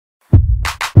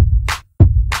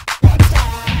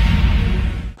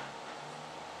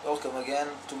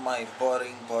my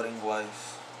boring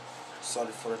life.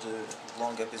 Sorry for the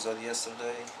long episode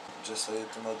yesterday. Just so you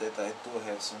to know that I do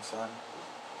have some fun.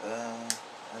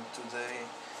 And today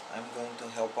I'm going to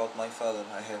help out my father.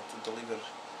 I have to deliver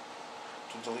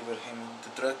him the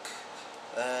truck.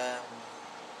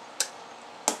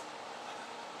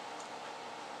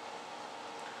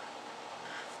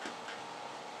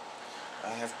 I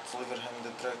have to deliver him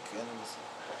the truck and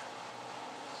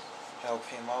help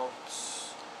him out.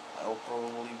 I'll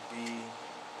probably be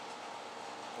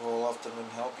the whole afternoon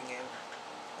helping him,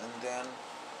 and then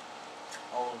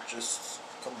I'll just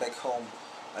come back home.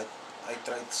 I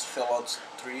tried Fallout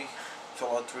 3.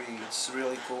 Fallout 3, it's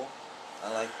really cool.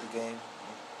 I like the game.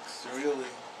 It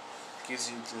really gives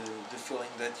you the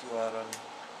feeling that you are on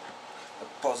a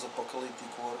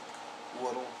post-apocalyptic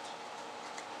world.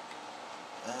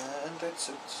 And that's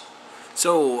it.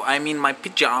 So I'm in my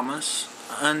pajamas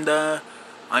and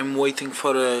I'm waiting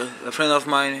for a friend of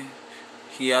mine.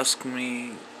 He asked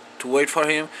me to wait for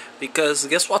him because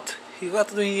guess what? He got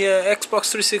the Xbox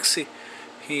 360.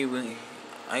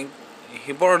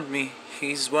 He borrowed me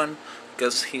his one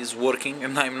because he's working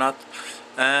and I'm not.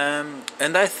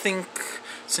 And I think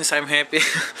since I'm happy,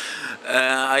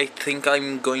 I think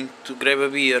I'm going to grab a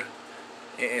beer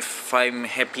if I'm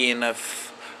happy enough.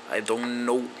 I don't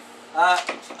know.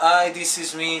 Hi, this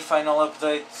is me, final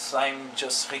update. I'm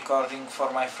just recording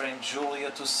for my friend Julia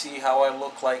to see how I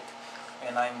look like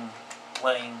when I'm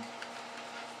playing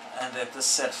and at the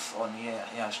cell phone.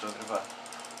 Yeah, estou a gravar.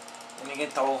 E ninguém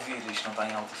está a ouvir, isto não está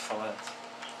em alto-falante.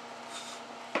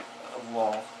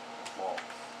 LOL.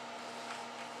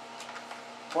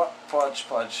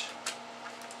 Podes.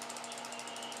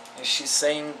 And she's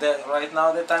saying that right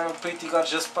now that I'm a pretty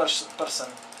gorgeous person.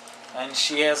 And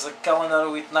she has a calendar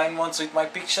with 9 months with my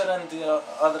picture, and the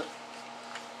other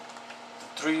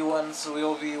 3 ones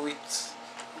will be with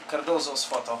Cardoso's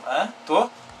photo. Hã? Tô?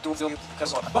 Tu viu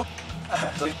Cardoso? Tô?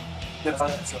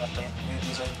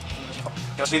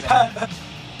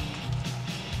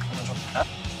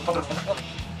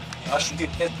 Acho que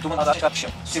tu mandaste cá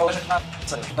puxar. Se eu acho que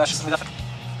não acho que me dá.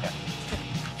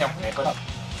 É claro.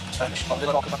 Mas pode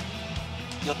levar o que vai.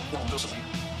 Eu não deu sozinho.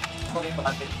 Não vem para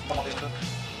nada. Vamos ver.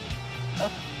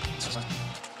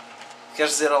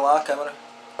 Queres dizer olá à câmera?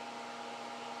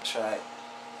 Try.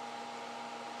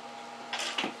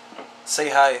 Say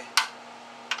hi.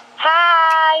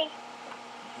 Hi.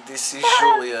 This is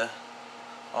Julia.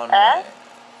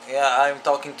 Yeah, I'm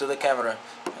talking to the camera.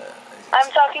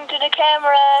 I'm talking to the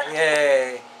camera.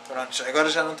 Yay. Pronto, agora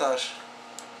já não estás.